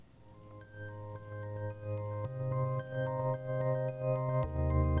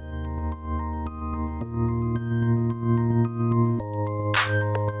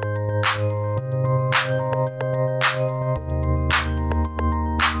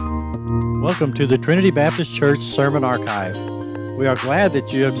Welcome to the Trinity Baptist Church Sermon Archive. We are glad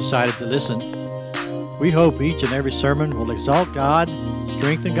that you have decided to listen. We hope each and every sermon will exalt God,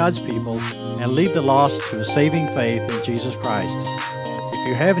 strengthen God's people, and lead the lost to a saving faith in Jesus Christ. If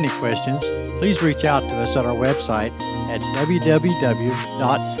you have any questions, please reach out to us at our website at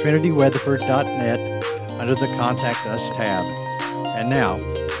www.trinityweatherford.net under the Contact Us tab. And now,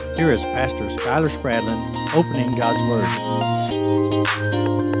 here is Pastor Skylar Spradlin opening God's Word.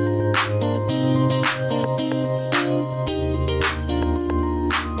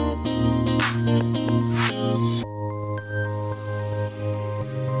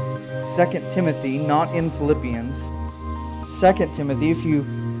 2 Timothy, not in Philippians. 2 Timothy, if you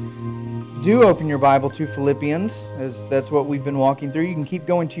do open your Bible to Philippians, as that's what we've been walking through, you can keep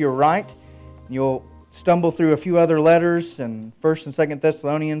going to your right. You'll stumble through a few other letters, and 1st and 2nd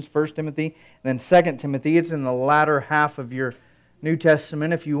Thessalonians, 1 Timothy, and then 2 Timothy. It's in the latter half of your New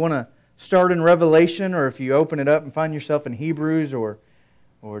Testament. If you want to start in Revelation, or if you open it up and find yourself in Hebrews, or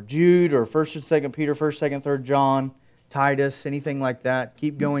Jude, or 1st and 2nd Peter, 1st, 2nd, 3rd John, Titus, anything like that,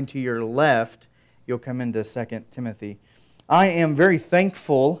 keep going to your left, you'll come into 2 Timothy. I am very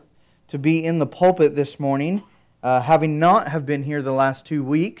thankful to be in the pulpit this morning, having not have been here the last 2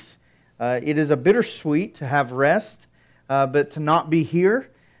 weeks. It is a bittersweet to have rest, but to not be here,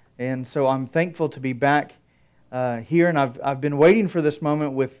 and so I'm thankful to be back here, and I've been waiting for this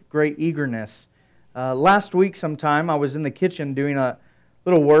moment with great eagerness. Last week sometime, I was in the kitchen doing a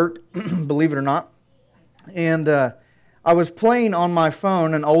little work, believe it or not, and I was playing on my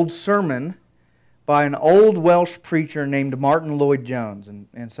phone an old sermon by an old Welsh preacher named Martin Lloyd-Jones.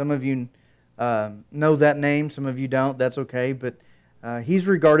 And some of you know that name, some of you don't, that's okay. But he's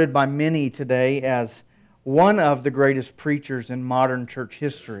regarded by many today as one of the greatest preachers in modern church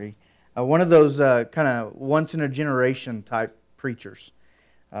history. One of those kind of once-in-a-generation type preachers.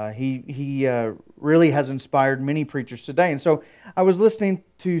 He really has inspired many preachers today. And so I was listening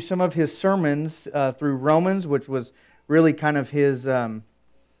to some of his sermons through Romans, which was really kind of his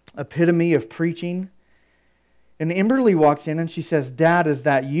epitome of preaching. And Emberly walks in and she says, "Dad, is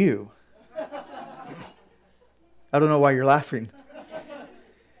that you?" I don't know why you're laughing.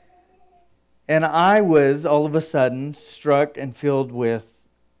 And I was all of a sudden struck and filled with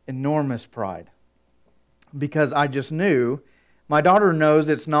enormous pride. Because I just knew, my daughter knows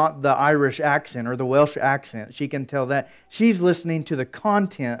it's not the Irish accent or the Welsh accent. She can tell that. She's listening to the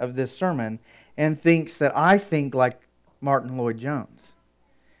content of this sermon and thinks that I think like Martin Lloyd-Jones,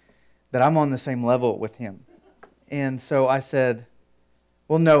 that I'm on the same level with him. And so I said,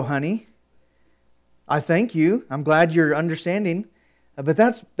 "Well, no, honey. I thank you. I'm glad you're understanding. But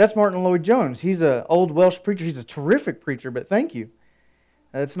that's Martin Lloyd-Jones. He's an old Welsh preacher. He's a terrific preacher, but thank you.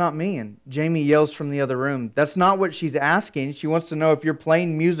 That's not me." And Jamie yells from the other room, "That's not what she's asking. She wants to know if you're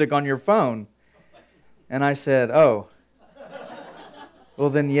playing music on your phone." And I said, "Oh, well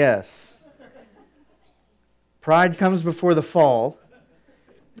then yes." Pride comes before the fall,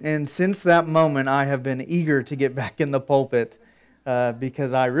 and since that moment I have been eager to get back in the pulpit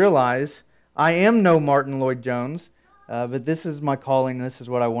because I realize I am no Martin Lloyd-Jones, but this is my calling, this is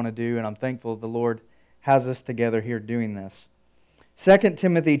what I want to do, and I'm thankful the Lord has us together here doing this. 2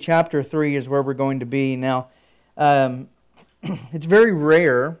 Timothy chapter 3 is where we're going to be. Now, it's very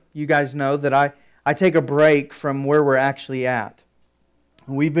rare, you guys know, that I take a break from where we're actually at.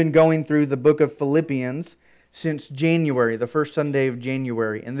 We've been going through the book of Philippians since January, the first Sunday of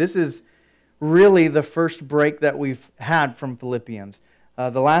January. And this is really the first break that we've had from Philippians.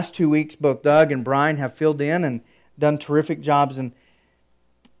 The last 2 weeks, both Doug and Brian have filled in and done terrific jobs. And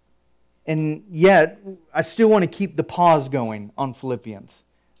yet, I still want to keep the pause going on Philippians.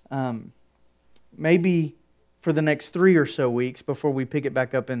 Maybe for the next 3 or so weeks before we pick it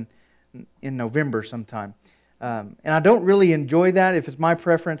back up in November sometime. And I don't really enjoy that. If it's my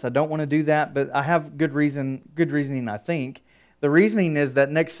preference, I don't want to do that, but I have good reasoning, I think. The reasoning is that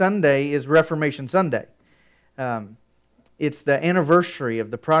next Sunday is Reformation Sunday. It's the anniversary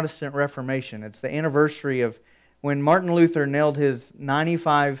of the Protestant Reformation. It's the anniversary of when Martin Luther nailed his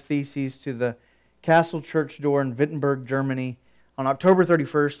 95 Theses to the Castle Church door in Wittenberg, Germany on October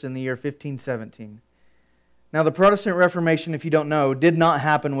 31st in the year 1517. Now, the Protestant Reformation, if you don't know, did not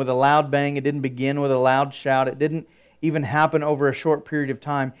happen with a loud bang. It didn't begin with a loud shout. It didn't even happen over a short period of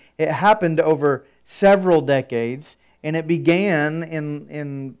time. It happened over several decades, and it began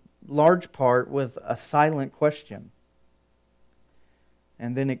in large part with a silent question.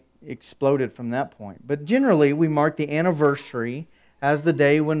 And then it exploded from that point. But generally, we mark the anniversary as the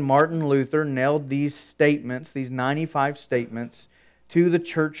day when Martin Luther nailed these statements, these 95 statements, to the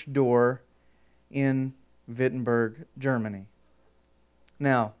church door in Wittenberg, Germany.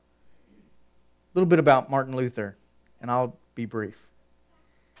 Now, little bit about Martin Luther, and I'll be brief.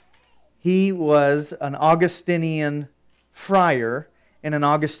 He was an Augustinian friar in an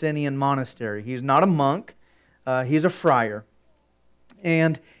Augustinian monastery. He's not a monk. He's a friar.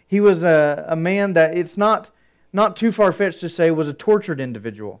 And he was a man that it's not too far-fetched to say was a tortured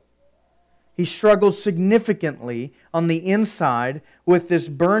individual. He struggled significantly on the inside with this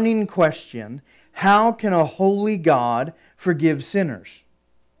burning question, how can a holy God forgive sinners?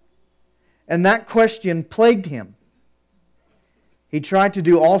 And that question plagued him. He tried to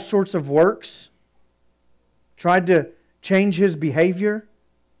do all sorts of works, tried to change his behavior,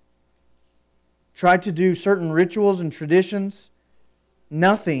 tried to do certain rituals and traditions.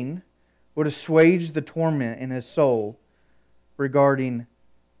 Nothing would assuage the torment in his soul regarding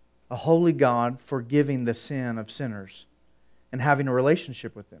a holy God forgiving the sin of sinners and having a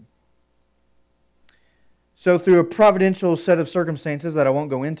relationship with them. So through a providential set of circumstances that I won't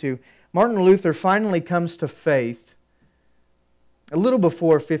go into, Martin Luther finally comes to faith a little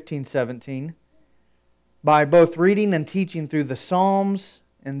before 1517 by both reading and teaching through the Psalms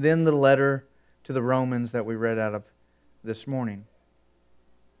and then the letter to the Romans that we read out of this morning.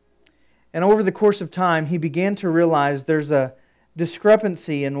 And over the course of time, he began to realize there's a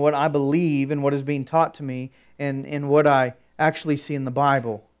discrepancy in what I believe and what is being taught to me and in what I actually see in the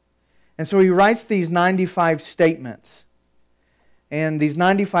Bible. And so he writes these 95 statements. And these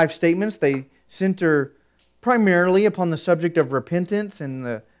 95 statements, they center primarily upon the subject of repentance and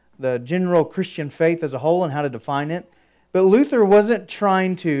the general Christian faith as a whole and how to define it. But Luther wasn't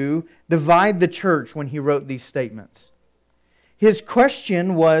trying to divide the church when he wrote these statements. His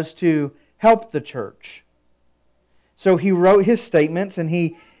question was to help the church. So he wrote his statements and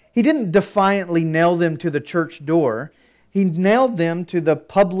he didn't defiantly nail them to the church door. He nailed them to the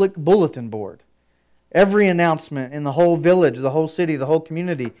public bulletin board. Every announcement in the whole village, the whole city, the whole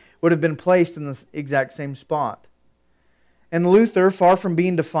community would have been placed in the exact same spot. And Luther, far from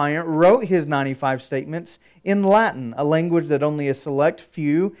being defiant, wrote his 95 statements in Latin, a language that only a select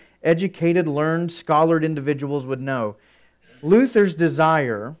few educated, learned, scholared individuals would know. Luther's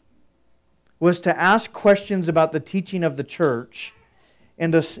desire was to ask questions about the teaching of the church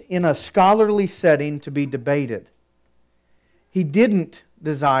and in a scholarly setting to be debated. He didn't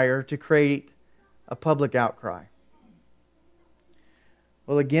desire to create a public outcry.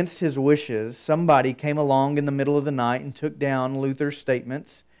 Well, against his wishes, somebody came along in the middle of the night and took down Luther's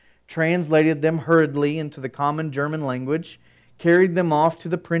statements, translated them hurriedly into the common German language, carried them off to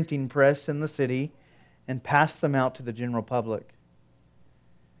the printing press in the city, and passed them out to the general public.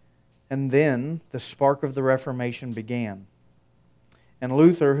 And then the spark of the Reformation began. And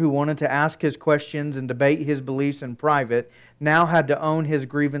Luther, who wanted to ask his questions and debate his beliefs in private, now had to own his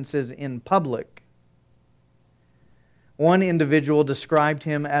grievances in public. One individual described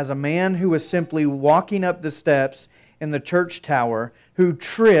him as a man who was simply walking up the steps in the church tower, who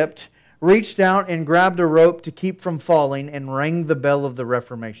tripped, reached out and grabbed a rope to keep from falling, and rang the bell of the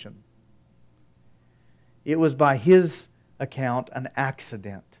Reformation. It was by his account an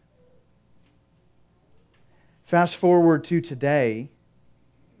accident. Fast forward to today,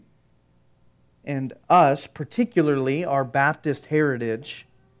 and us, particularly our Baptist heritage,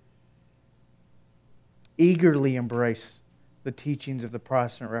 eagerly embrace the teachings of the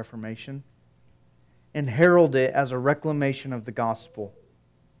Protestant Reformation and herald it as a reclamation of the gospel,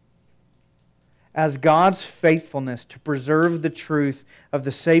 as God's faithfulness to preserve the truth of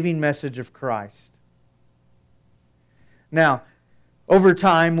the saving message of Christ. Now, over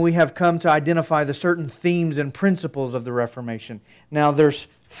time, we have come to identify the certain themes and principles of the Reformation. Now, there's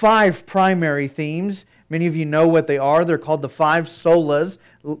 5 primary themes. Many of you know what they are. They're called the 5 solas.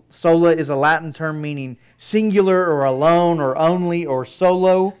 Sola is a Latin term meaning singular or alone or only or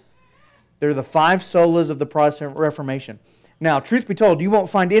solo. They're the 5 solas of the Protestant Reformation. Now, truth be told, you won't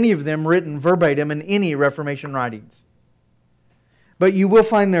find any of them written verbatim in any Reformation writings. But you will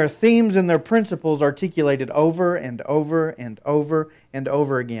find their themes and their principles articulated over and over and over and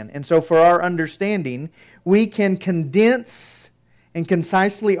over again. And so for our understanding, we can condense and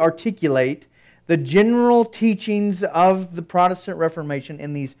concisely articulate the general teachings of the Protestant Reformation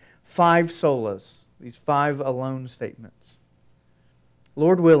in these 5 solas, these 5 alone statements.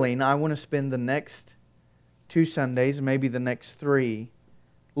 Lord willing, I want to spend the next 2 Sundays, maybe the next 3,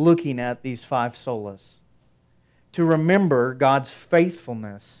 looking at these 5 solas, to remember God's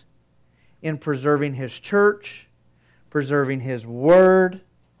faithfulness in preserving His church, preserving His Word,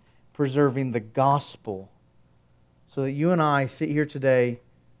 preserving the gospel, so that you and I sit here today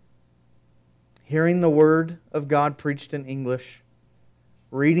hearing the Word of God preached in English,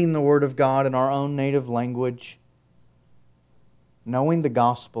 reading the Word of God in our own native language, knowing the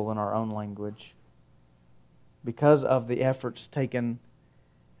gospel in our own language, because of the efforts taken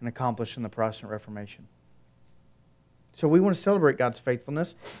and accomplished in the Protestant Reformation. So we want to celebrate God's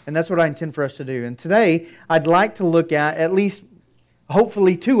faithfulness, and that's what I intend for us to do. And today, I'd like to look at least,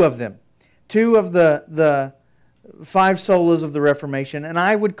 hopefully, two of them. Two of the five solas of the Reformation, and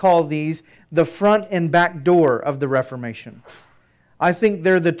I would call these the front and back door of the Reformation. I think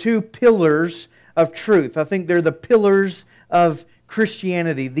they're the two pillars of truth. I think they're the pillars of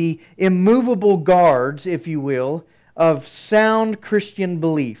Christianity, the immovable guards, if you will, of sound Christian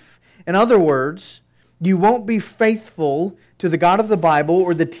belief. In other words, you won't be faithful to the God of the Bible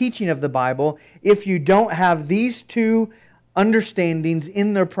or the teaching of the Bible if you don't have these two understandings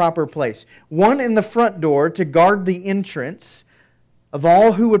in their proper place. One in the front door to guard the entrance of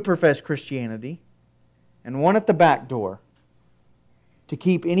all who would profess Christianity, and one at the back door to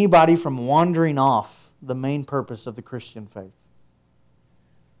keep anybody from wandering off the main purpose of the Christian faith.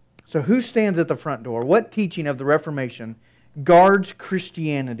 So who stands at the front door? What teaching of the Reformation guards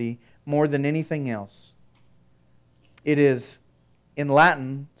Christianity more than anything else? It is, in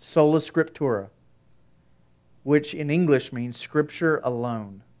Latin, sola scriptura, which in English means Scripture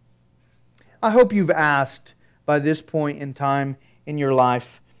alone. I hope you've asked by this point in time in your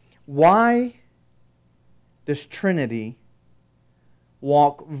life, why does Trinity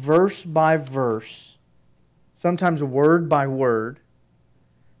walk verse by verse, sometimes word by word,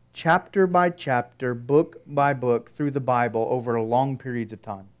 chapter by chapter, book by book through the Bible over long periods of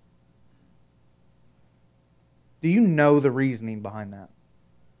time? Do you know the reasoning behind that?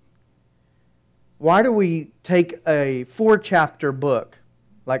 Why do we take a 4-chapter book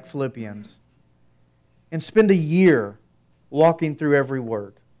like Philippians and spend a year walking through every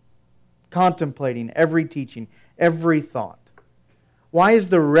word, contemplating every teaching, every thought? Why is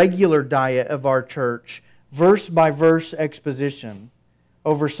the regular diet of our church verse by verse exposition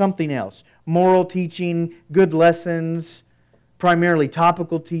over something else? Moral teaching, good lessons, primarily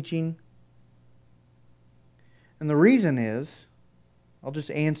topical teaching. And the reason is, I'll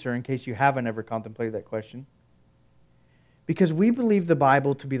just answer in case you haven't ever contemplated that question. Because we believe the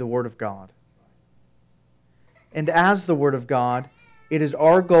Bible to be the Word of God. And as the Word of God, it is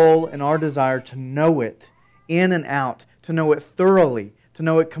our goal and our desire to know it in and out, to know it thoroughly, to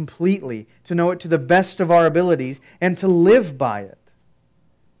know it completely, to know it to the best of our abilities, and to live by it.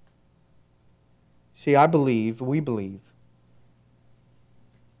 See, we believe,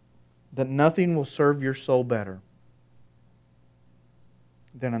 that nothing will serve your soul better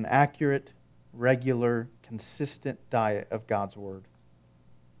than an accurate, regular, consistent diet of God's Word.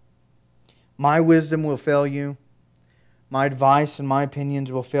 My wisdom will fail you. My advice and my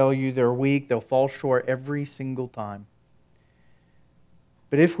opinions will fail you. They're weak. They'll fall short every single time.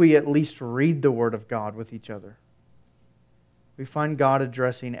 But if we at least read the Word of God with each other, we find God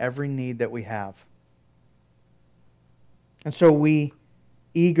addressing every need that we have. And so we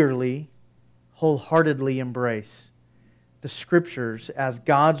eagerly, wholeheartedly embrace the Scriptures as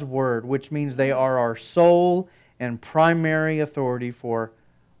God's Word, which means they are our sole and primary authority for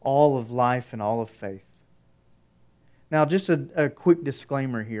all of life and all of faith. Now, just a quick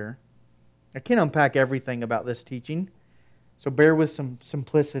disclaimer here. I can't unpack everything about this teaching, so bear with some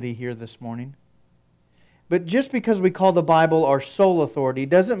simplicity here this morning. But just because we call the Bible our sole authority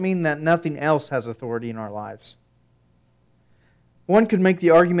doesn't mean that nothing else has authority in our lives. One could make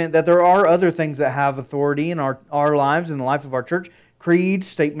the argument that there are other things that have authority in our lives, in the life of our church. Creeds,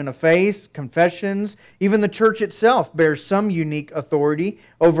 statement of faith, confessions. Even the church itself bears some unique authority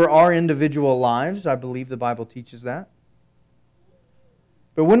over our individual lives. I believe the Bible teaches that.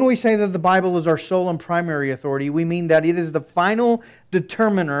 But when we say that the Bible is our sole and primary authority, we mean that it is the final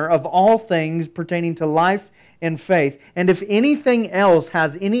determiner of all things pertaining to life and faith. And if anything else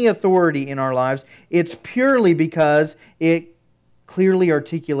has any authority in our lives, it's purely because it clearly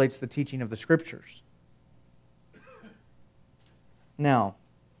articulates the teaching of the Scriptures. Now,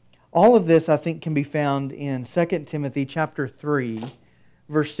 all of this, I think, can be found in 2 Timothy chapter 3,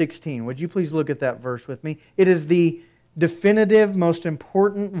 verse 16. Would you please look at that verse with me? It is the definitive, most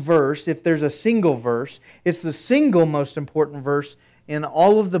important verse. If there's a single verse, it's the single most important verse in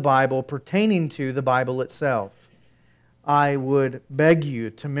all of the Bible pertaining to the Bible itself. I would beg you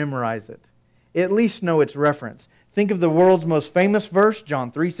to memorize it. At least know its reference. Think of the world's most famous verse,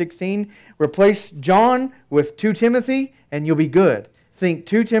 John 3:16. Replace John with 2 Timothy and you'll be good. Think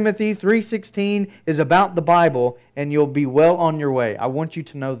 2 Timothy 3:16 is about the Bible and you'll be well on your way. I want you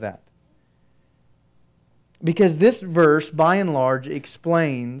to know that. Because this verse, by and large,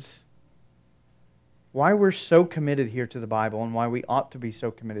 explains why we're so committed here to the Bible and why we ought to be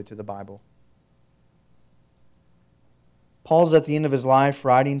so committed to the Bible. Paul's at the end of his life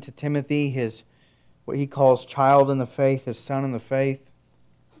writing to Timothy, his what he calls child in the faith, his son in the faith.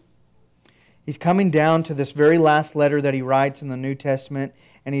 He's coming down to this very last letter that he writes in the New Testament,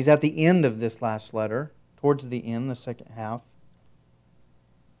 and he's at the end of this last letter, towards the end, the second half.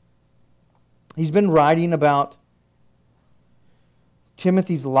 He's been writing about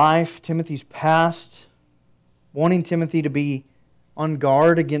Timothy's life, Timothy's past, wanting Timothy to be on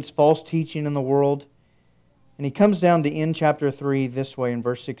guard against false teaching in the world. And he comes down to end chapter 3 this way in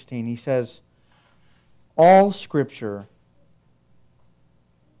verse 16. He says, all Scripture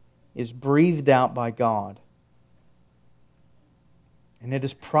is breathed out by God, and it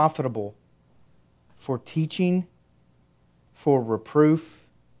is profitable for teaching, for reproof,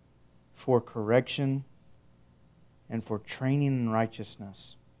 for correction, and for training in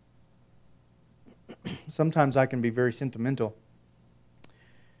righteousness. Sometimes I can be very sentimental.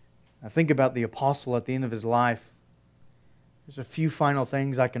 I think about the apostle at the end of his life. There's a few final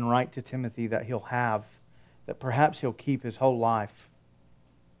things I can write to Timothy that he'll have, that perhaps he'll keep his whole life.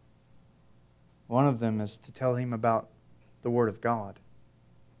 One of them is to tell him about the Word of God.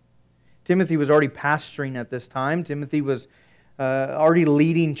 Timothy was already pastoring at this time. Timothy was already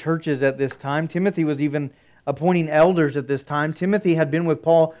leading churches at this time. Timothy was even appointing elders at this time. Timothy had been with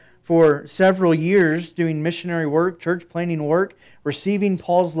Paul for several years doing missionary work, church planting work, receiving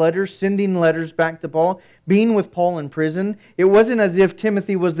Paul's letters, sending letters back to Paul, being with Paul in prison. It wasn't as if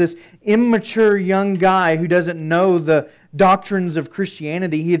Timothy was this immature young guy who doesn't know the doctrines of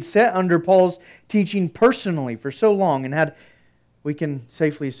Christianity. He had sat under Paul's teaching personally for so long and had, we can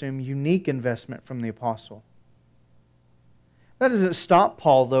safely assume, unique investment from the apostle. That doesn't stop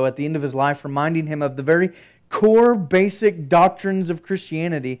Paul, though, at the end of his life, reminding him of the very core basic doctrines of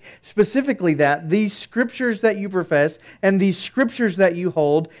Christianity, specifically that these Scriptures that you profess and these Scriptures that you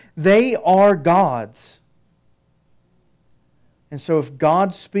hold, they are God's. And so if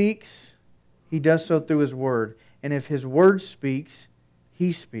God speaks, He does so through His Word. And if His Word speaks,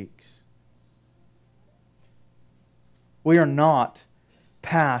 He speaks. We are not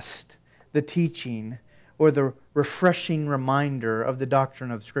past the teaching or the refreshing reminder of the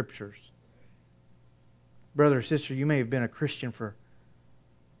doctrine of Scriptures. Brother or sister, you may have been a Christian for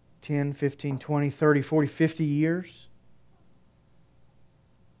 10, 15, 20, 30, 40, 50 years.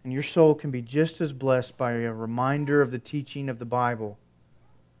 And your soul can be just as blessed by a reminder of the teaching of the Bible,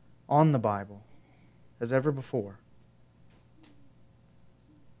 on the Bible, as ever before.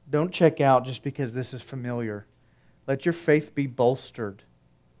 Don't check out just because this is familiar. Let your faith be bolstered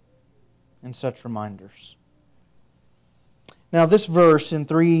in such reminders. Now this verse in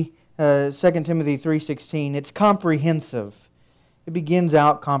 2 Timothy 3:16, it's comprehensive. It begins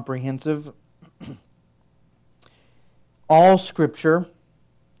out comprehensive. All Scripture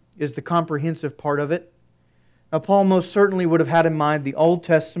is the comprehensive part of it. Now Paul most certainly would have had in mind the Old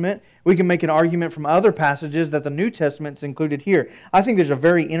Testament. We can make an argument from other passages that the New Testament is included here. I think there's a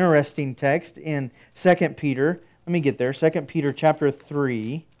very interesting text in 2 Peter. Let me get there. 2 Peter chapter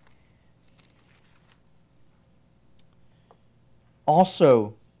 3.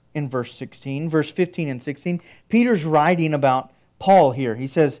 Also in verse 16, verse 15 and 16, Peter's writing about Paul here. He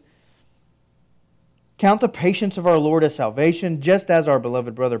says, count the patience of our Lord as salvation, just as our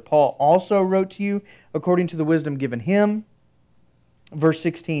beloved brother Paul also wrote to you, according to the wisdom given him. Verse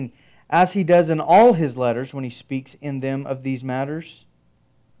 16, as he does in all his letters when he speaks in them of these matters.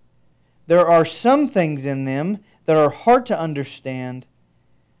 There are some things in them that are hard to understand,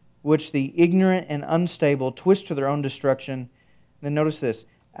 which the ignorant and unstable twist to their own destruction. Then notice this,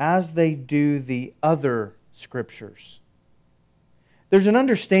 as they do the other Scriptures. There's an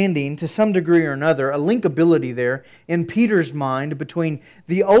understanding, to some degree or another, a linkability there in Peter's mind between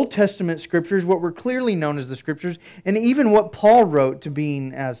the Old Testament Scriptures, what were clearly known as the Scriptures, and even what Paul wrote to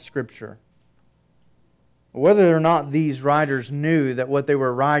being as Scripture. Whether or not these writers knew that what they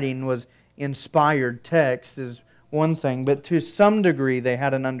were writing was inspired text is one thing, but to some degree they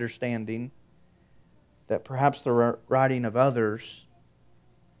had an understanding that perhaps the writing of others,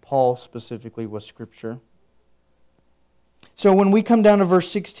 Paul specifically, was Scripture. So when we come down to verse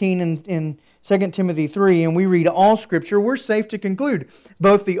 16 in 2 Timothy 3 and we read all Scripture, we're safe to conclude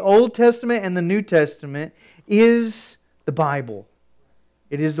both the Old Testament and the New Testament is the Bible.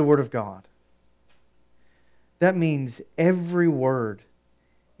 It is the Word of God. That means every word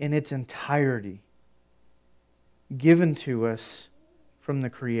in its entirety given to us from the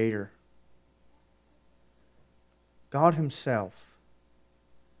Creator. God Himself,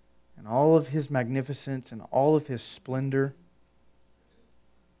 and all of His magnificence and all of His splendor,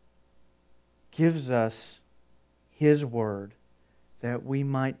 gives us His Word that we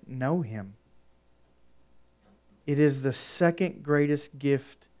might know Him. It is the second greatest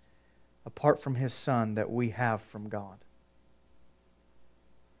gift apart from His Son that we have from God.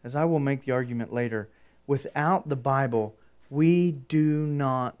 As I will make the argument later, without the Bible, we do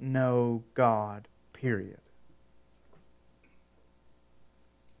not know God, period.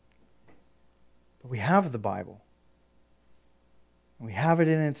 But we have the Bible. We have it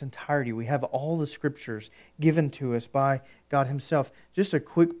in its entirety. We have all the Scriptures given to us by God Himself. Just a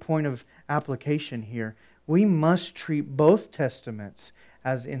quick point of application here. We must treat both Testaments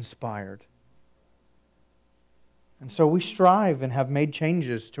as inspired. And so we strive and have made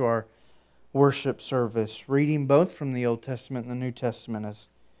changes to our worship service, reading both from the Old Testament and the New Testament as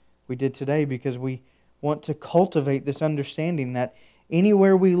we did today, because we want to cultivate this understanding that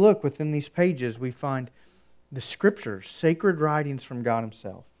anywhere we look within these pages, we find the Scriptures, sacred writings from God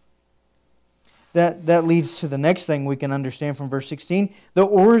Himself. That leads to the next thing we can understand from verse 16, the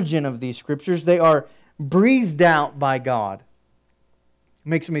origin of these Scriptures. They are breathed out by God. It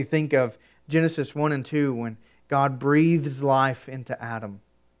makes me think of Genesis 1 and 2 when God breathes life into Adam.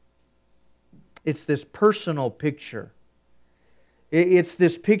 It's this personal picture. It's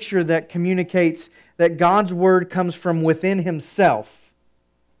this picture that communicates that God's Word comes from within Himself.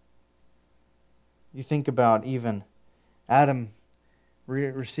 You think about even Adam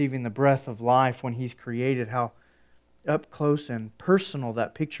receiving the breath of life when he's created, how up close and personal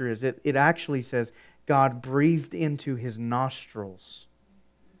that picture is. It actually says God breathed into his nostrils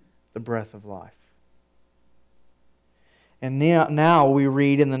the breath of life. And now we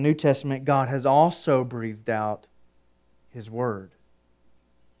read in the New Testament, God has also breathed out His Word.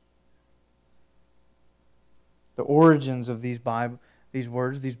 The origins of these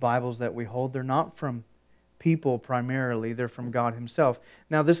words, these Bibles that we hold, they're not from people primarily, they're from God Himself.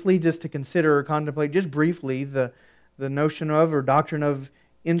 Now this leads us to consider or contemplate just briefly the notion of or doctrine of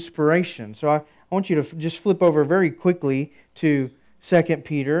inspiration. So I want you to just flip over very quickly to 2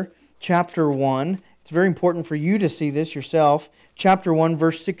 Peter chapter 1. It's very important for you to see this yourself. Chapter 1,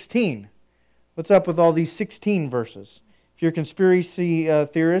 verse 16. What's up with all these 16 verses? If you're a conspiracy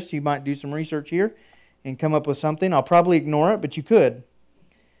theorist, you might do some research here and come up with something. I'll probably ignore it, but you could.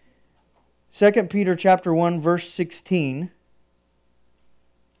 2 Peter chapter 1, verse 16.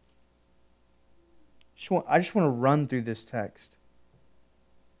 I just want to run through this text.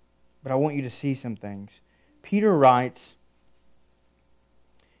 But I want you to see some things. Peter writes,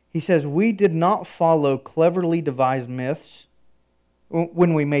 he says, "We did not follow cleverly devised myths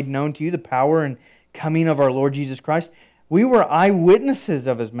when we made known to you the power and coming of our Lord Jesus Christ. We were eyewitnesses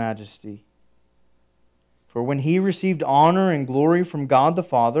of His majesty. For when He received honor and glory from God the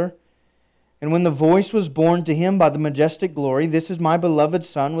Father, and when the voice was borne to Him by the majestic glory, 'This is my beloved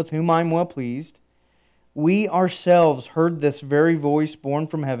Son, with whom I am well pleased,' we ourselves heard this very voice borne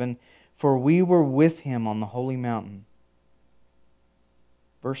from heaven, for we were with Him on the holy mountain."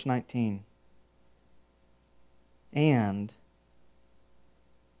 Verse 19. "And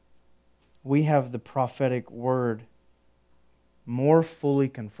we have the prophetic word more fully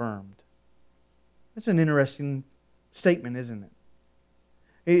confirmed." That's an interesting statement, isn't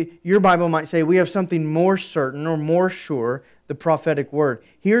it? Your Bible might say we have something more certain or more sure, the prophetic word.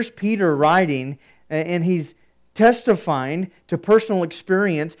 Here's Peter writing, and he's testifying to personal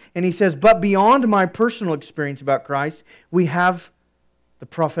experience, and he says, but beyond my personal experience about Christ, we have the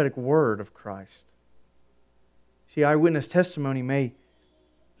prophetic word of Christ. See, eyewitness testimony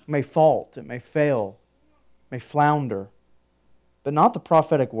may fault, it may fail, may flounder, but not the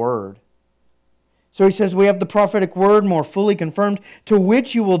prophetic word. So he says, we have the prophetic word more fully confirmed, to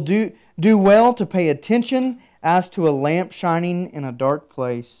which you will do well to pay attention as to a lamp shining in a dark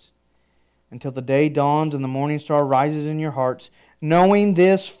place, until the day dawns and the morning star rises in your hearts, knowing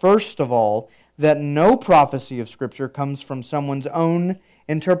this, first of all, that no prophecy of Scripture comes from someone's own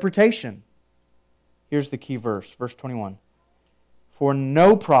interpretation. Here's the key verse, verse 21. For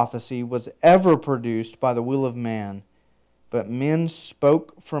no prophecy was ever produced by the will of man, but men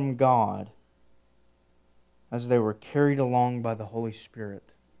spoke from God as they were carried along by the Holy Spirit.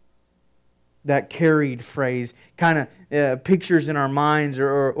 That carried phrase kind of pictures in our minds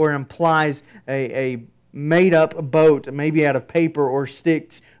or implies a made-up boat, maybe out of paper or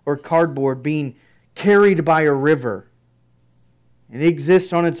sticks or cardboard, being carried by a river. It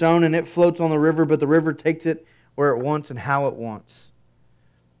exists on its own and it floats on the river, but the river takes it where it wants and how it wants.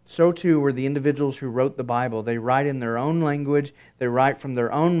 So too were the individuals who wrote the Bible. They write in their own language, they write from their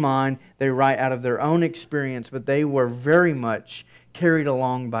own mind, they write out of their own experience, but they were very much carried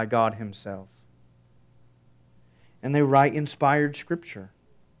along by God Himself. And they write inspired Scripture.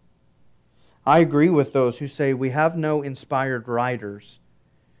 I agree with those who say we have no inspired writers.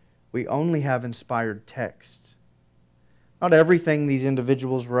 We only have inspired texts. Not everything these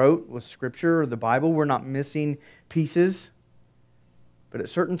individuals wrote was Scripture or the Bible. We're not missing pieces. But at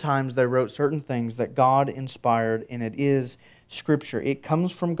certain times they wrote certain things that God inspired, and it is Scripture. It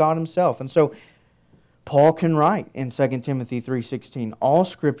comes from God Himself. And so Paul can write in 2 Timothy 3:16, all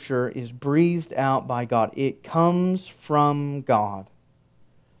Scripture is breathed out by God. It comes from God.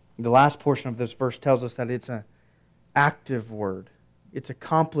 The last portion of this verse tells us that it's an active word. It's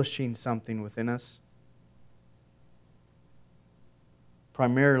accomplishing something within us.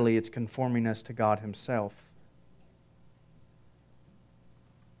 Primarily, it's conforming us to God Himself.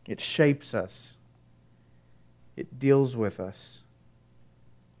 It shapes us. It deals with us.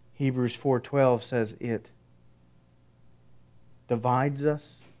 Hebrews 4:12 says it divides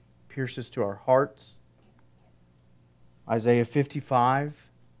us, pierces to our hearts. Isaiah 55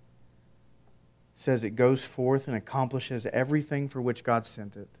 says it goes forth and accomplishes everything for which God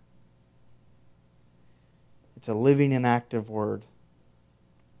sent it. It's a living and active word.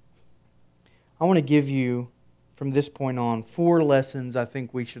 I want to give you, from this point on, 4 lessons I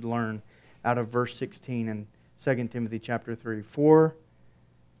think we should learn out of verse 16 in 2 Timothy chapter 3. 4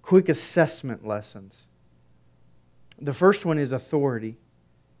 quick assessment lessons. The first one is authority,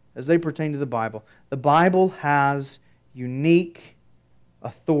 as they pertain to the Bible. The Bible has unique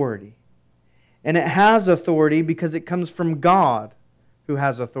authority. And it has authority because it comes from God, who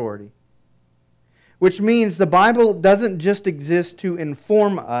has authority. Which means the Bible doesn't just exist to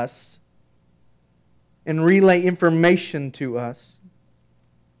inform us and relay information to us.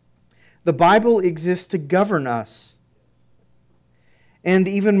 The Bible exists to govern us. And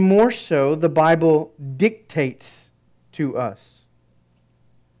even more so, the Bible dictates to us.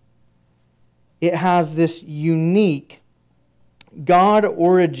 It has this unique,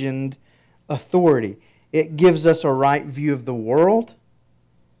 God-origined authority. It gives us a right view of the world,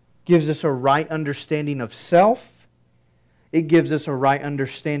 gives us a right understanding of self, it gives us a right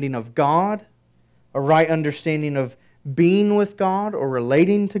understanding of God, a right understanding of being with God or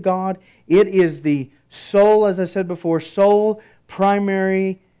relating to God. It is the sole, as I said before, sole,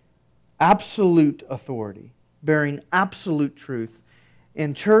 primary, absolute authority, bearing absolute truth.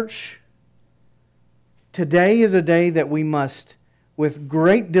 In church, today is a day that we must, with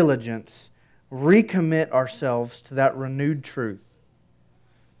great diligence, recommit ourselves to that renewed truth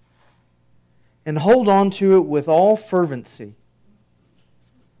and hold on to it with all fervency.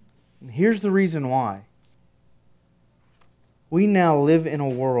 And here's the reason why. We now live in a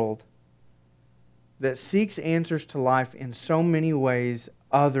world that seeks answers to life in so many ways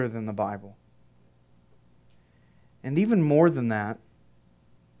other than the Bible. And even more than that,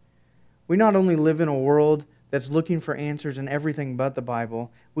 we not only live in a world that's looking for answers in everything but the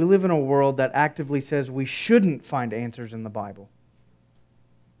Bible, we live in a world that actively says we shouldn't find answers in the Bible.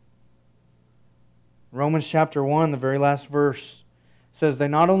 Romans chapter 1, the very last verse, says they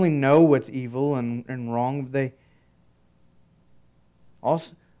not only know what's evil and wrong, but they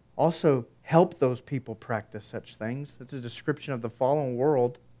also help those people practice such things. That's a description of the fallen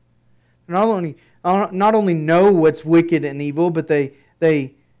world. They not only know what's wicked and evil, but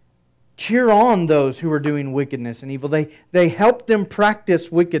they cheer on those who are doing wickedness and evil. They help them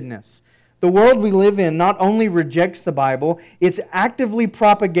practice wickedness. The world we live in not only rejects the Bible, it's actively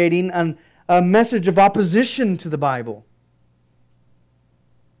propagating a message of opposition to the Bible.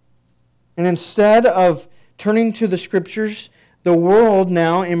 And instead of turning to the Scriptures, the world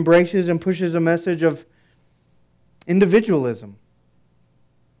now embraces and pushes a message of individualism,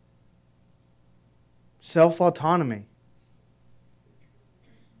 self-autonomy.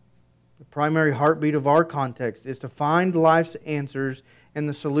 The primary heartbeat of our context is to find life's answers and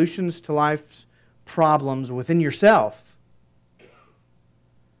the solutions to life's problems within yourself.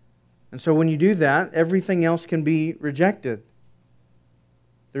 And so when you do that, everything else can be rejected.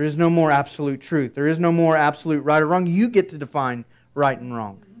 There is no more absolute truth. There is no more absolute right or wrong. You get to define right and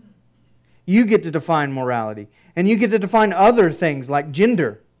wrong. You get to define morality. And you get to define other things like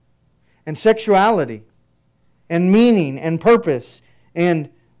gender and sexuality and meaning and purpose and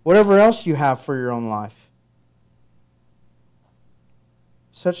whatever else you have for your own life.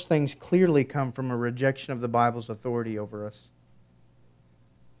 Such things clearly come from a rejection of the Bible's authority over us.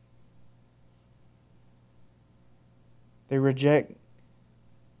 They reject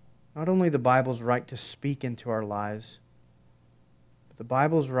not only the Bible's right to speak into our lives, but the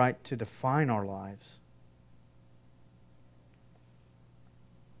Bible's right to define our lives.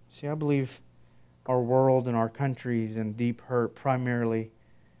 See, I believe our world and our country is in deep hurt primarily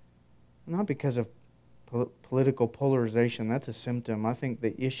not because of political polarization. That's a symptom. I think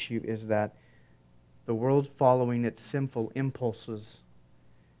the issue is that the world's following its sinful impulses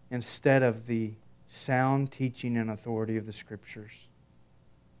instead of the sound teaching and authority of the Scriptures.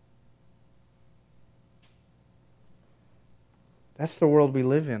 That's the world we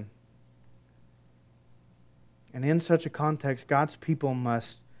live in. And in such a context, God's people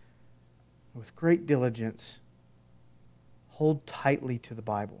must, with great diligence, hold tightly to the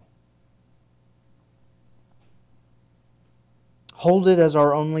Bible. Hold it as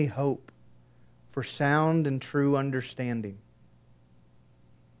our only hope for sound and true understanding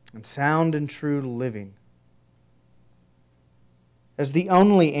and sound and true living. As the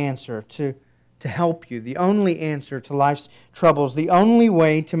only answer to help you, the only answer to life's troubles, the only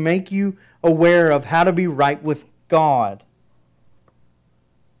way to make you aware of how to be right with God.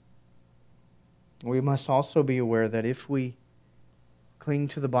 We must also be aware that if we cling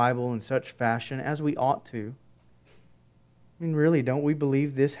to the Bible in such fashion as we ought to, I mean, really, don't we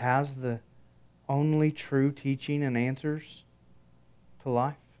believe this has the only true teaching and answers to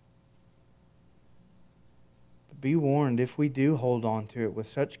life? But be warned, if we do hold on to it with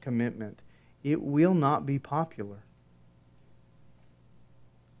such commitment, it will not be popular.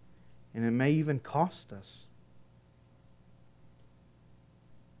 And it may even cost us.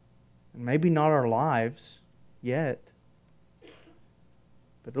 And maybe not our lives yet,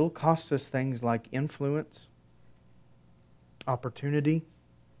 but it'll cost us things like influence, opportunity,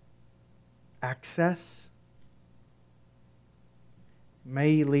 access. It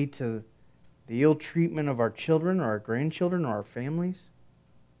may lead to the ill treatment of our children or our grandchildren or our families.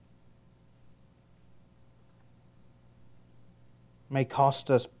 It may cost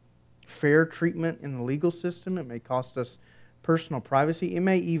us fair treatment in the legal system. It may cost us personal privacy. It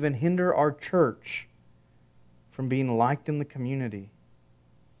may even hinder our church from being liked in the community.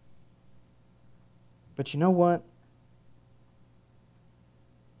 But you know what?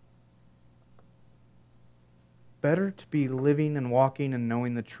 Better to be living and walking and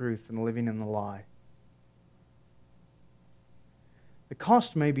knowing the truth than living in the lie. The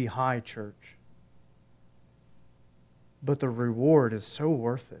cost may be high, church, but the reward is so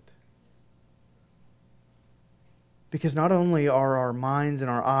worth it. Because not only are our minds and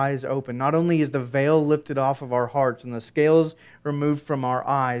our eyes open, not only is the veil lifted off of our hearts and the scales removed from our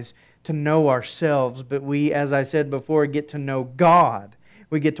eyes to know ourselves, but we, as I said before, get to know God.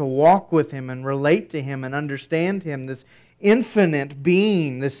 We get to walk with Him and relate to Him and understand Him, this infinite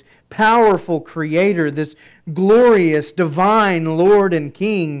being, this powerful Creator, this glorious, divine Lord and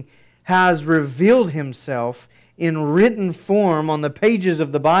King has revealed Himself in written form on the pages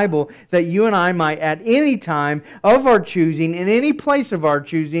of the Bible, that you and I might at any time of our choosing, in any place of our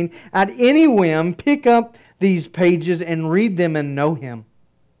choosing, at any whim, pick up these pages and read them and know Him.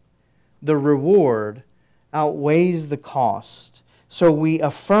 The reward outweighs the cost. So we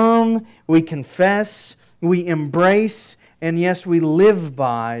affirm, we confess, we embrace, and yes, we live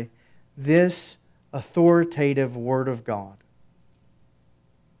by this authoritative Word of God.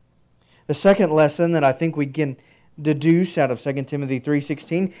 The second lesson that I think we can deduce out of 2 Timothy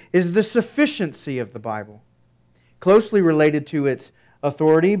 3:16 is the sufficiency of the Bible. Closely related to its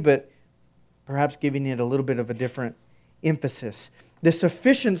authority, but perhaps giving it a little bit of a different emphasis. The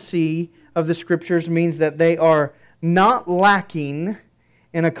sufficiency of the Scriptures means that they are not lacking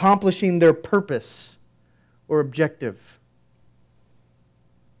in accomplishing their purpose or objective.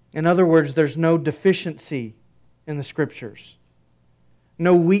 In other words, there's no deficiency in the Scriptures,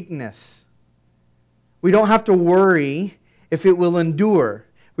 no weakness. We don't have to worry if it will endure.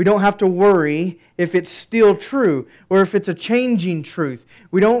 We don't have to worry if it's still true or if it's a changing truth.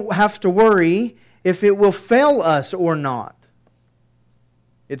 We don't have to worry if it will fail us or not.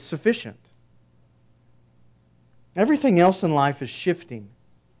 It's sufficient. Everything else in life is shifting.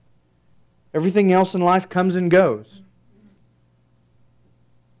 Everything else in life comes and goes.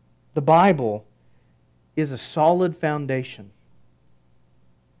 The Bible is a solid foundation,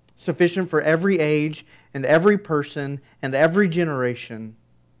 sufficient for every age and every person and every generation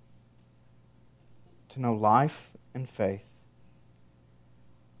to know life and faith.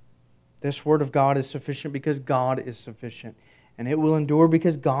 This Word of God is sufficient because God is sufficient. And it will endure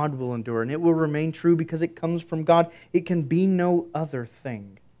because God will endure. And it will remain true because it comes from God. It can be no other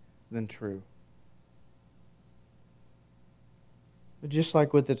thing than true. But just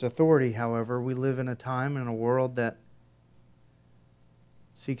like with its authority, however, we live in a time and a world that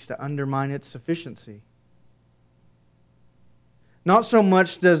seeks to undermine its sufficiency. Not so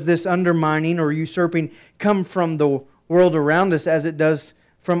much does this undermining or usurping come from the world around us as it does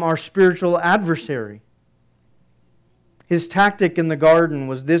from our spiritual adversary. His tactic in the garden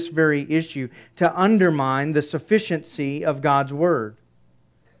was this very issue, to undermine the sufficiency of God's Word.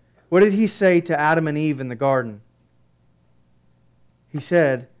 What did he say to Adam and Eve in the garden? He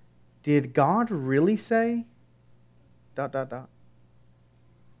said, did God really say? ...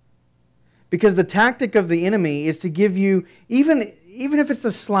 Because the tactic of the enemy is to give you, even if it's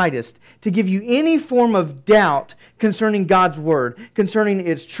the slightest, to give you any form of doubt concerning God's Word, concerning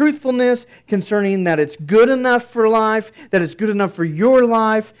its truthfulness, concerning that it's good enough for life, that it's good enough for your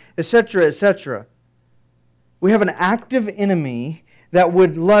life, etc., etc. We have an active enemy that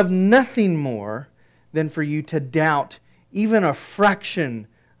would love nothing more than for you to doubt even a fraction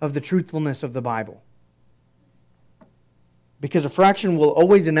of the truthfulness of the Bible. Because a fraction will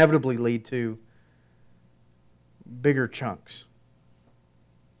always inevitably lead to bigger chunks.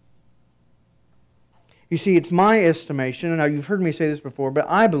 You see, it's my estimation, and you've heard me say this before, but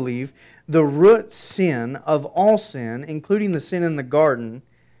I believe the root sin of all sin, including the sin in the garden,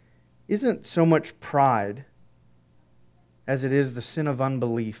 isn't so much pride as it is the sin of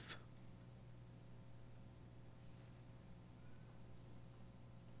unbelief.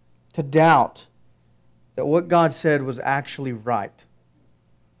 To doubt that what God said was actually right.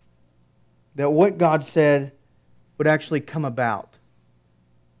 That what God said would actually come about.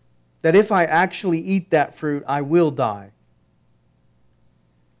 That if I actually eat that fruit, I will die.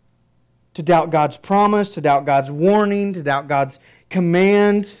 To doubt God's promise, to doubt God's warning, to doubt God's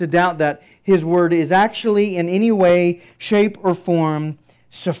command, to doubt that His Word is actually in any way, shape, or form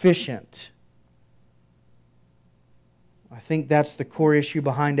sufficient. I think that's the core issue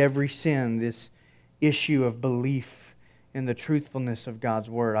behind every sin, this issue of belief in the truthfulness of God's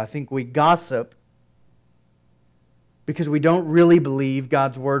Word. I think we gossip because we don't really believe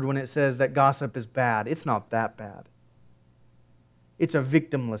God's Word when it says that gossip is bad. It's not that bad. It's a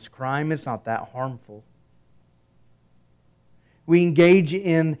victimless crime. It's not that harmful. We engage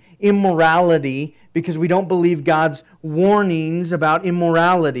in immorality because we don't believe God's warnings about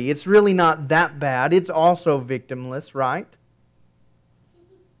immorality. It's really not that bad. It's also victimless, right?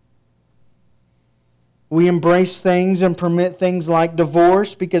 We embrace things and permit things like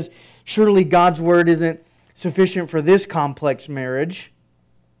divorce because surely God's Word isn't sufficient for this complex marriage.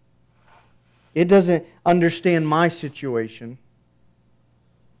 It doesn't understand my situation.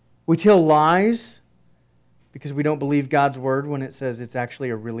 We tell lies because we don't believe God's Word when it says it's actually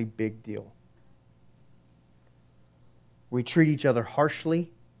a really big deal. We treat each other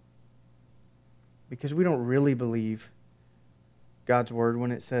harshly because we don't really believe God's Word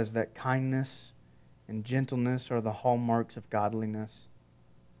when it says that kindness and gentleness are the hallmarks of godliness.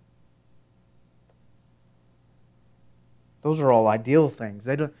 Those are all ideal things.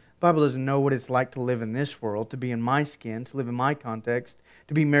 The Bible doesn't know what it's like to live in this world, to be in my skin, to live in my context,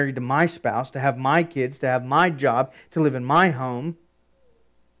 to be married to my spouse, to have my kids, to have my job, to live in my home.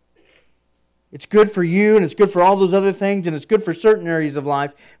 It's good for you, and it's good for all those other things, and it's good for certain areas of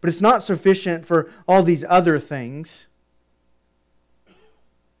life, but it's not sufficient for all these other things.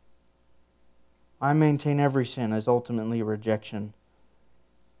 I maintain every sin is ultimately a rejection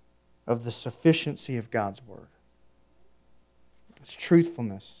of the sufficiency of God's Word. It's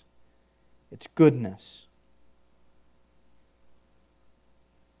truthfulness. It's goodness.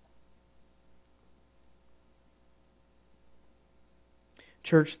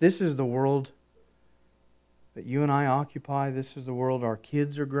 Church, this is the world that you and I occupy. This is the world our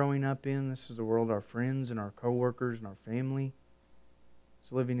kids are growing up in. This is the world our friends and our coworkers and our family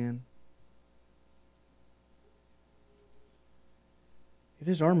is living in. It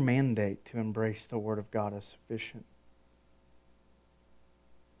is our mandate to embrace the Word of God as sufficient.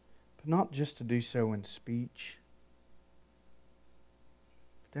 But not just to do so in speech,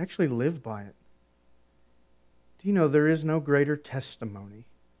 but to actually live by it. Do you know there is no greater testimony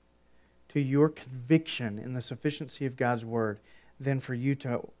to your conviction in the sufficiency of God's Word than for you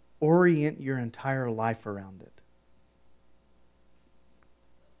to orient your entire life around it?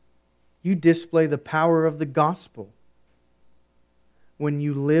 You display the power of the gospel when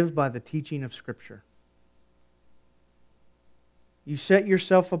you live by the teaching of Scripture. You set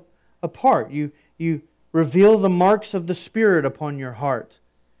yourself apart. You reveal the marks of the Spirit upon your heart.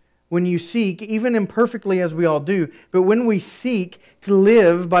 When you seek, even imperfectly as we all do, but when we seek to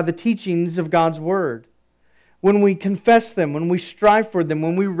live by the teachings of God's Word, when we confess them, when we strive for them,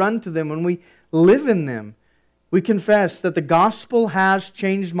 when we run to them, when we live in them, we confess that the gospel has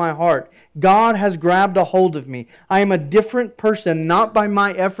changed my heart. God has grabbed a hold of me. I am a different person, not by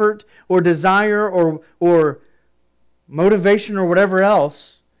my effort or desire or motivation or whatever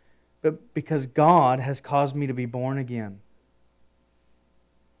else, but because God has caused me to be born again.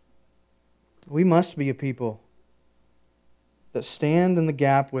 We must be a people that stand in the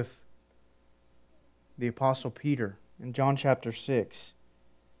gap with the Apostle Peter. In John chapter 6,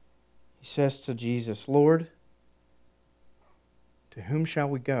 he says to Jesus, "Lord, to whom shall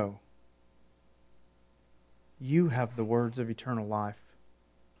we go? You have the words of eternal life.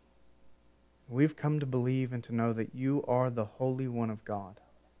 We've come to believe and to know that You are the Holy One of God.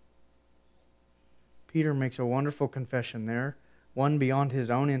 Peter makes a wonderful confession there, one beyond his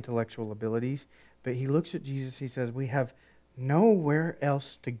own intellectual abilities, but he looks at Jesus, he says, we have nowhere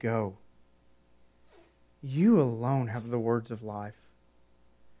else to go. You alone have the words of life.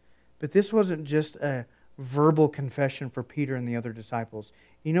 But this wasn't just a verbal confession for Peter and the other disciples.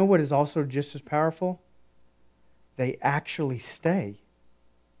 You know what is also just as powerful? They actually stay.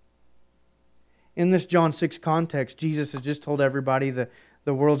 In this John 6 context, Jesus has just told everybody the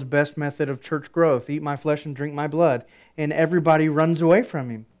world's best method of church growth, eat my flesh and drink my blood, and everybody runs away from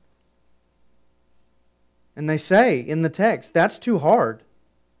Him. And they say in the text, that's too hard.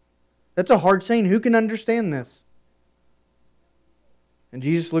 That's a hard saying. Who can understand this? And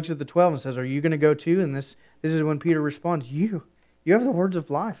Jesus looks at the 12 and says, are you going to go too? And this is when Peter responds, You have the words of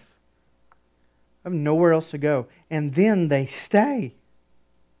life. I have nowhere else to go. And then they stay.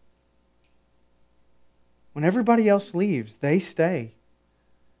 When everybody else leaves, they stay.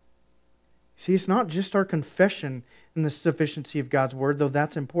 See, it's not just our confession in the sufficiency of God's Word, though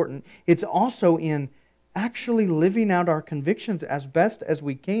that's important. It's also in actually living out our convictions as best as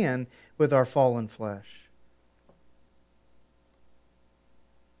we can with our fallen flesh.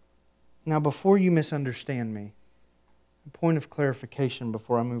 Now, before you misunderstand me, a point of clarification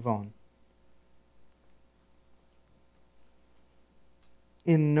before I move on.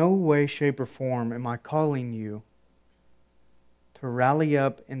 In no way, shape, or form am I calling you to rally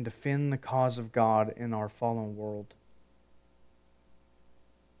up and defend the cause of God in our fallen world.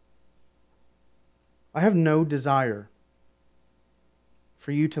 I have no desire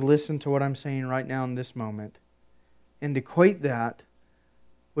for you to listen to what I'm saying right now in this moment and equate that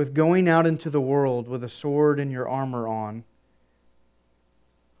with going out into the world with a sword and your armor on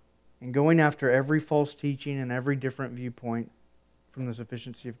and going after every false teaching and every different viewpoint from the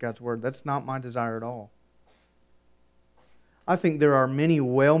sufficiency of God's Word. That's not my desire at all. I think there are many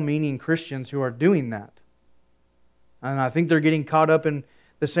well-meaning Christians who are doing that. And I think they're getting caught up in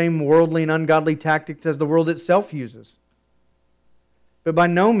the same worldly and ungodly tactics as the world itself uses. But by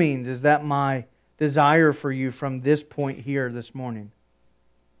no means is that my desire for you from this point here this morning.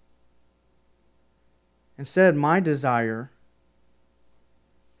 Instead, my desire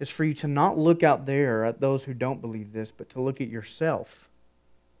is for you to not look out there at those who don't believe this, but to look at yourself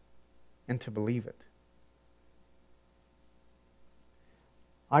and to believe it.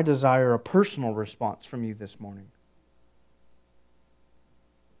 I desire a personal response from you this morning.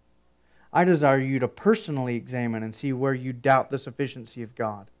 I desire you to personally examine and see where you doubt the sufficiency of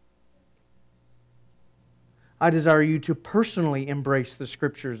God. I desire you to personally embrace the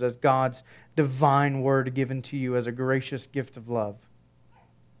Scriptures as God's divine Word given to you as a gracious gift of love.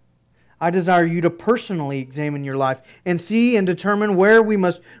 I desire you to personally examine your life and see and determine where we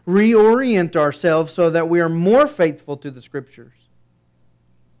must reorient ourselves so that we are more faithful to the Scriptures.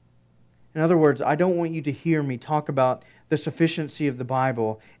 In other words, I don't want you to hear me talk about the sufficiency of the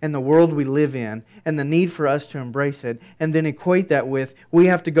Bible and the world we live in and the need for us to embrace it and then equate that with we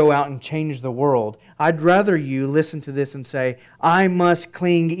have to go out and change the world. I'd rather you listen to this and say, I must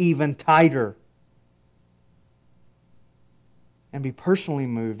cling even tighter and be personally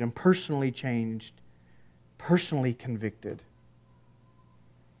moved and personally changed, personally convicted.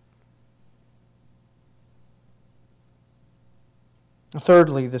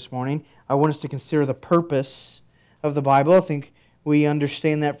 Thirdly, this morning, I want us to consider the purpose of the Bible. I think we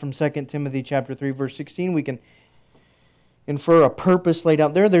understand that from 2 Timothy chapter 3, verse 16. We can infer a purpose laid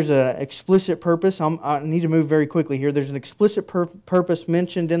out there. There's an explicit purpose. I need to move very quickly here. There's an explicit purpose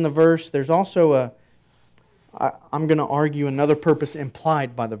mentioned in the verse. There's also I'm going to argue another purpose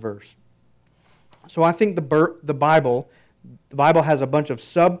implied by the verse. So I think the Bible has a bunch of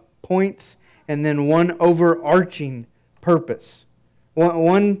sub-points and then one overarching purpose.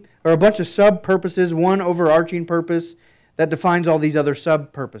 One or a bunch of sub-purposes, one overarching purpose that defines all these other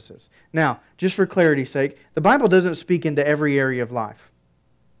sub-purposes. Now, just for clarity's sake, the Bible doesn't speak into every area of life.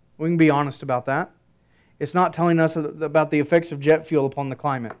 We can be honest about that. It's not telling us about the effects of jet fuel upon the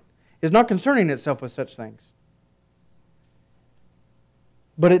climate. It's not concerning itself with such things.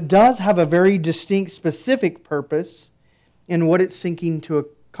 But it does have a very distinct, specific purpose in what it's seeking to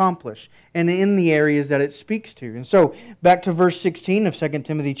accomplish and in the areas that it speaks to. And so, back to verse 16 of 2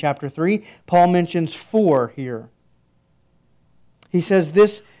 Timothy chapter 3, Paul mentions 4 here. He says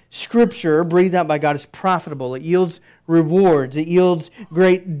this Scripture, breathed out by God, is profitable. It yields rewards. It yields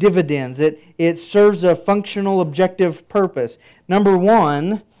great dividends. It serves a functional, objective purpose. Number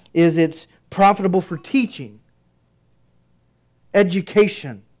 1 is it's profitable for teaching,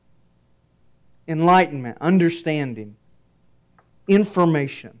 education, enlightenment, understanding,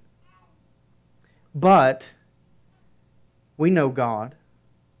 information. But we know God.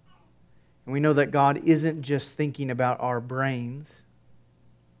 And we know that God isn't just thinking about our brains.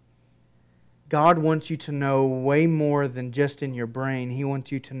 God wants you to know way more than just in your brain. He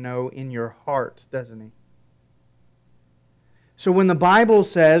wants you to know in your heart, doesn't He? So when the Bible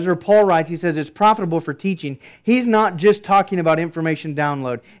says, or Paul writes, he says it's profitable for teaching, he's not just talking about information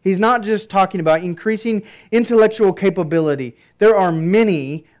download. He's not just talking about increasing intellectual capability. There are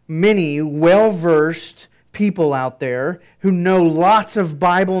many, many well-versed people out there who know lots of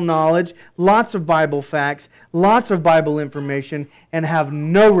Bible knowledge, lots of Bible facts, lots of Bible information, and have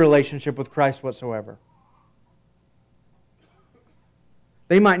no relationship with Christ whatsoever.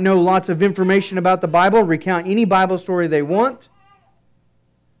 They might know lots of information about the Bible, recount any Bible story they want,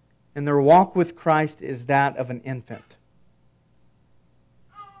 and their walk with Christ is that of an infant.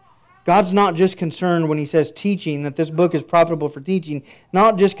 God's not just concerned when He says teaching, that this book is profitable for teaching,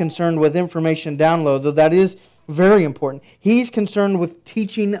 not just concerned with information download, though that is very important. He's concerned with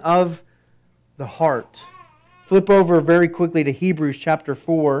teaching of the heart. Flip over very quickly to Hebrews chapter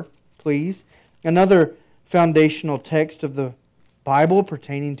 4, please. Another foundational text of the Bible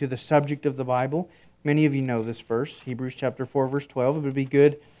pertaining to the subject of the Bible. Many of you know this verse, Hebrews chapter 4, verse 12. It would be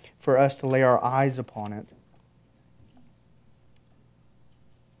good for us to lay our eyes upon it.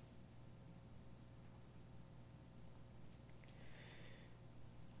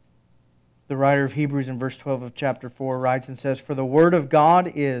 The writer of Hebrews in verse 12 of chapter 4 writes and says, "For the word of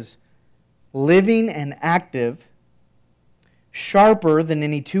God is living and active, sharper than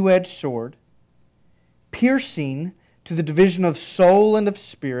any two-edged sword, piercing to the division of soul and of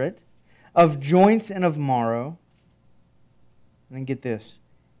spirit, of joints and of marrow." And then get this,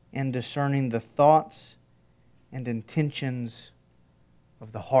 "and discerning the thoughts and intentions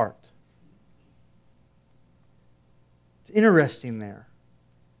of the heart." It's interesting there.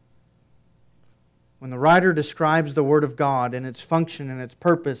 When the writer describes the Word of God and its function and its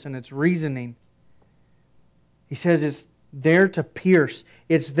purpose and its reasoning, he says it's there to pierce.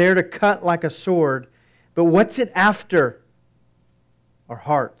 It's there to cut like a sword. But what's it after? Our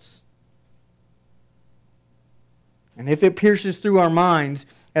hearts. And if it pierces through our minds,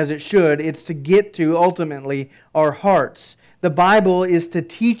 as it should, it's to get to, ultimately, our hearts. The Bible is to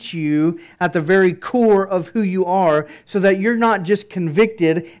teach you at the very core of who you are, so that you're not just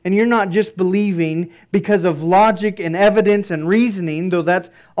convicted and you're not just believing because of logic and evidence and reasoning, though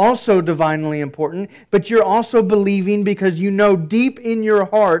that's also divinely important, but you're also believing because you know deep in your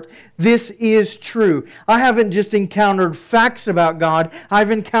heart this is true. I haven't just encountered facts about God,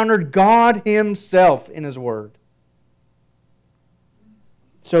 I've encountered God Himself in His Word.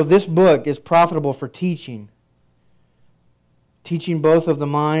 So this book is profitable for teaching. Teaching both of the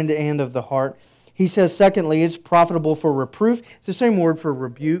mind and of the heart. He says, secondly, it's profitable for reproof. It's the same word for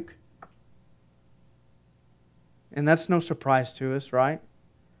rebuke. And that's no surprise to us, right?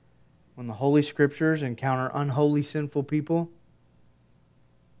 When the Holy Scriptures encounter unholy, sinful people,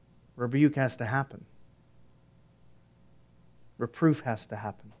 rebuke has to happen. Reproof has to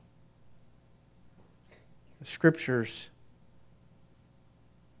happen. The Scriptures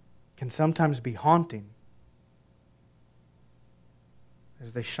can sometimes be haunting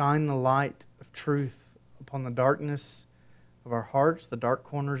as they shine the light of truth upon the darkness of our hearts, the dark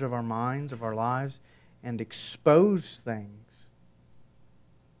corners of our minds, of our lives, and expose things.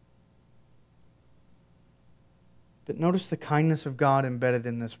 But notice the kindness of God embedded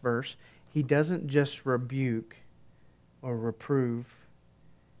in this verse. He doesn't just rebuke or reprove,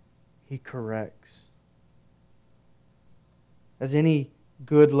 He corrects. As any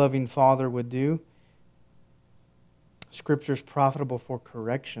good, loving father would do, Scripture is profitable for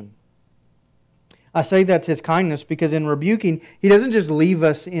correction. I say that's His kindness because in rebuking, He doesn't just leave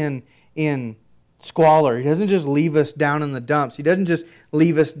us in squalor. He doesn't just leave us down in the dumps. He doesn't just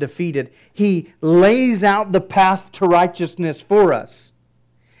leave us defeated. He lays out the path to righteousness for us.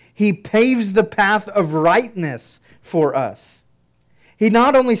 He paves the path of rightness for us. He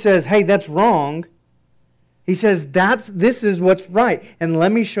not only says, hey, that's wrong, He says, this is what's right. And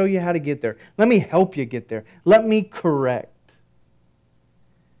let me show you how to get there. Let me help you get there. Let me correct.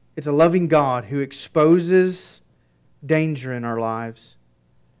 It's a loving God who exposes danger in our lives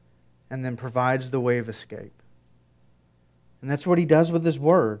and then provides the way of escape. And that's what He does with His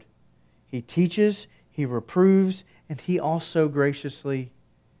Word. He teaches, He reproves, and He also graciously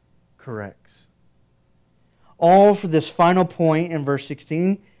corrects. All for this final point in verse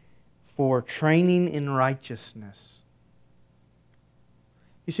 16, for training in righteousness.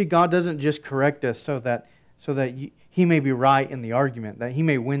 You see, God doesn't just correct us so that He may be right in the argument, that He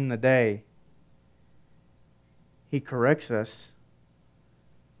may win the day. He corrects us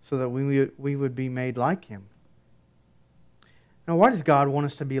so that we would be made like Him. Now, why does God want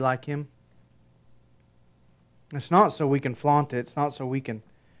us to be like Him? It's not so we can flaunt it. It's not so we can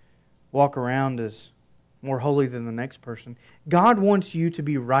walk around as more holy than the next person. God wants you to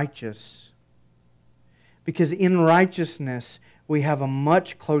be righteous, because in righteousness we have a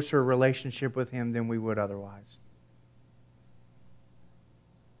much closer relationship with Him than we would otherwise.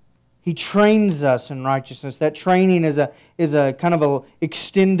 He trains us in righteousness. That training is a kind of a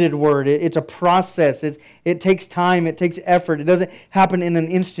extended word. It's a process. It takes time. It takes effort. It doesn't happen in an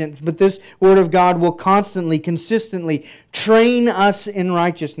instant. But this Word of God will constantly, consistently train us in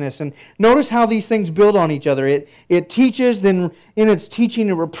righteousness. And notice how these things build on each other. It teaches, then in its teaching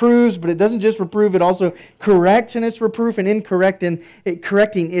it reproves, but it doesn't just reprove, it also corrects in its reproof, and in correcting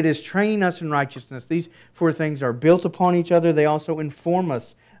it is training us in righteousness. These four things are built upon each other. They also inform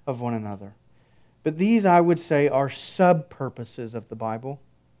us of one another. But these, I would say, are sub-purposes of the Bible.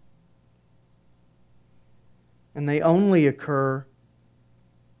 And they only occur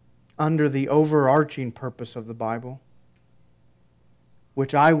under the overarching purpose of the Bible,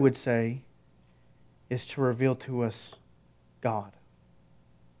 which I would say is to reveal to us God.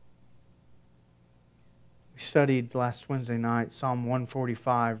 We studied last Wednesday night Psalm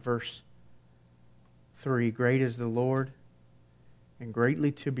 145, verse 3. Great is the Lord, and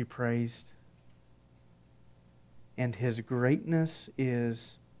greatly to be praised, and His greatness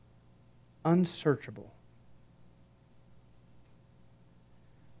is unsearchable.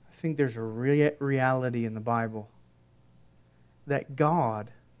 I think there's a reality in the Bible that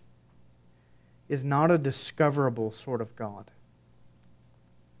God is not a discoverable sort of God.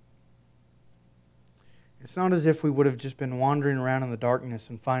 It's not as if we would have just been wandering around in the darkness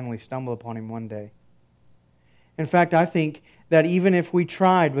and finally stumble upon Him one day. In fact, I think that even if we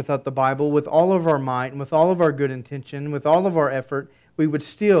tried without the Bible, with all of our might and with all of our good intention, with all of our effort, we would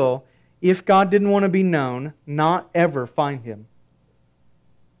still, if God didn't want to be known, not ever find Him.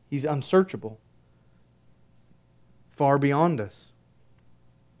 He's unsearchable, far beyond us.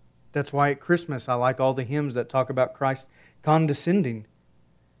 That's why at Christmas I like all the hymns that talk about Christ condescending,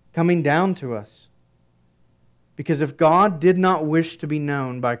 coming down to us. Because if God did not wish to be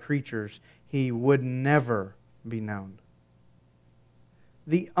known by creatures, He would never be known.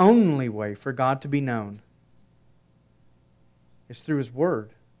 The only way for God to be known is through His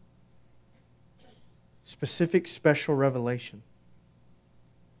Word. Specific, special revelation.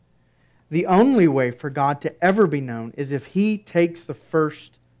 The only way for God to ever be known is if He takes the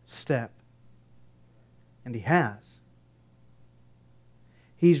first step. And He has.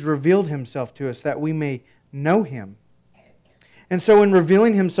 He's revealed Himself to us that we may know Him. And so in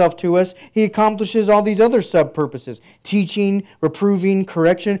revealing Himself to us, He accomplishes all these other sub-purposes. Teaching, reproving,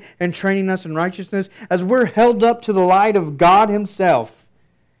 correction, and training us in righteousness. As we're held up to the light of God Himself,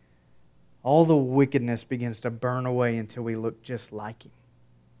 all the wickedness begins to burn away until we look just like Him.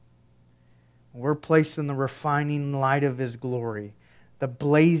 We're placed in the refining light of His glory, the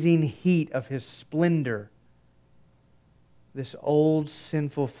blazing heat of His splendor. This old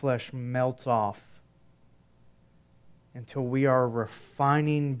sinful flesh melts off until we are a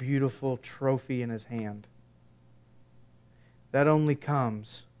refining, beautiful trophy in His hand. That only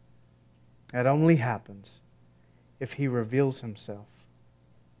comes, that only happens if He reveals Himself.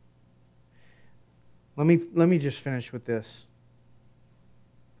 Let me just finish with this.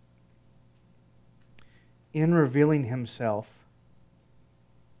 In revealing Himself,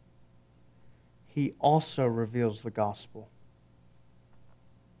 He also reveals the gospel.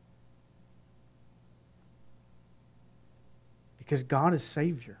 Because God is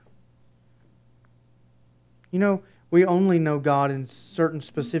Savior. You know, we only know God in certain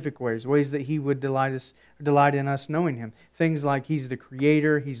specific ways that He would delight in us knowing Him. Things like He's the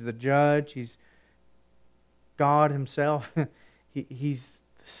Creator, He's the Judge, He's God Himself, He's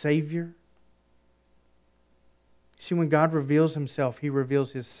the Savior. See, when God reveals Himself, He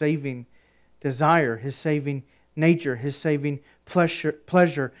reveals His saving desire, His saving nature, His saving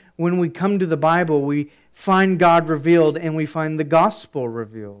pleasure. When we come to the Bible, we find God revealed and we find the gospel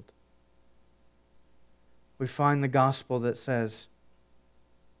revealed. We find the gospel that says,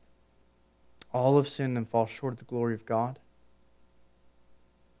 all have sinned and fall short of the glory of God,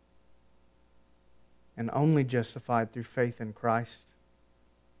 and only justified through faith in Christ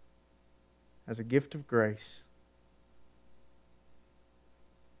as a gift of grace.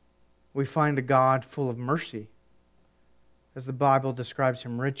 We find a God full of mercy, as the Bible describes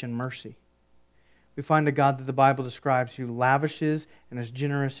Him, rich in mercy. We find a God that the Bible describes who lavishes and is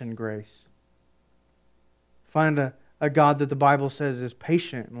generous in grace. We find a God that the Bible says is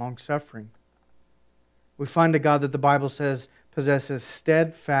patient and long-suffering. We find a God that the Bible says possesses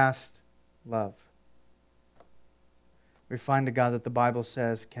steadfast love. We find a God that the Bible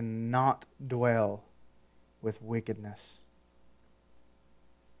says cannot dwell with wickedness.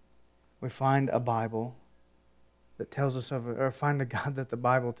 We find a Bible that tells us find a God that the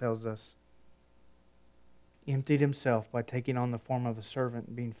Bible tells us emptied himself by taking on the form of a servant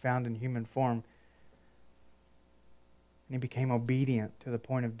and being found in human form. And he became obedient to the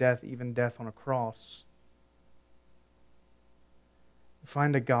point of death, even death on a cross. We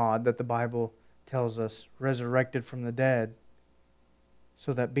find a God that the Bible tells us resurrected from the dead,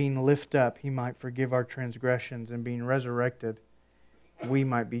 so that being lifted up, He might forgive our transgressions, and being resurrected, we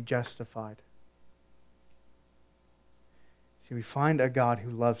might be justified. See, we find a God who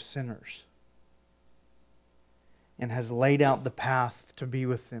loves sinners and has laid out the path to be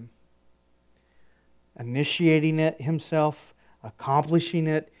with them, initiating it Himself, accomplishing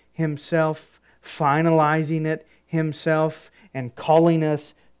it Himself, finalizing it Himself, and calling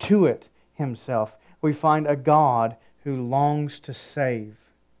us to it Himself. We find a God who longs to save.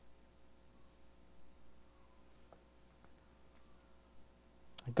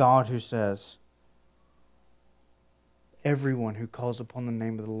 A God who says, everyone who calls upon the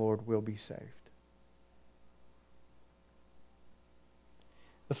name of the Lord will be saved.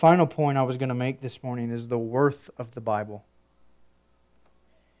 The final point I was going to make this morning is the worth of the Bible.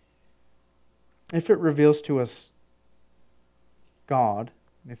 If it reveals to us God,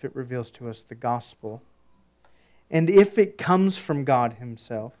 if it reveals to us the gospel, and if it comes from God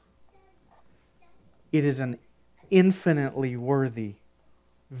Himself, it is an infinitely worthy,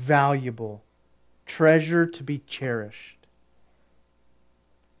 valuable treasure to be cherished.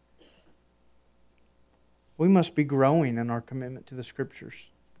 We must be growing in our commitment to the Scriptures,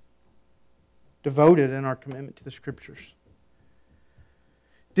 devoted in our commitment to the Scriptures,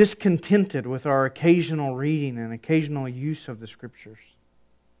 discontented with our occasional reading and occasional use of the Scriptures.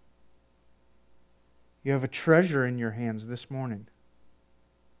 You have a treasure in your hands this morning,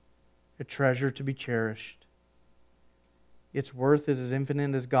 a treasure to be cherished. Its worth is as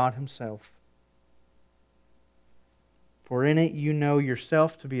infinite as God Himself. For in it you know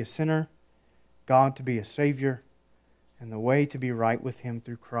yourself to be a sinner, God to be a Savior, and the way to be right with Him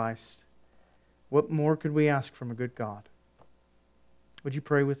through Christ. What more could we ask from a good God? Would you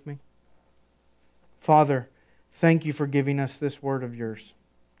pray with me? Father, thank You for giving us this word of Yours.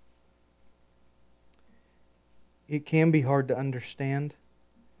 It can be hard to understand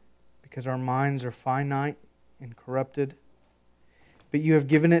because our minds are finite and corrupted. But You have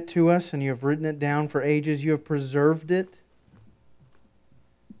given it to us and You have written it down for ages. You have preserved it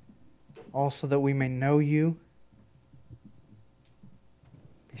also that we may know You,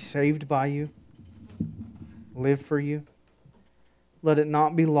 be saved by You, live for You. Let it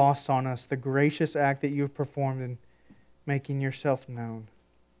not be lost on us, the gracious act that You have performed in making Yourself known.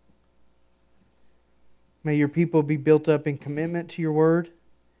 May Your people be built up in commitment to Your word.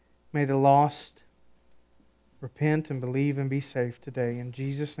 May the lost repent and believe and be saved today. In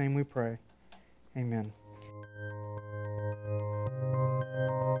Jesus' name we pray. Amen.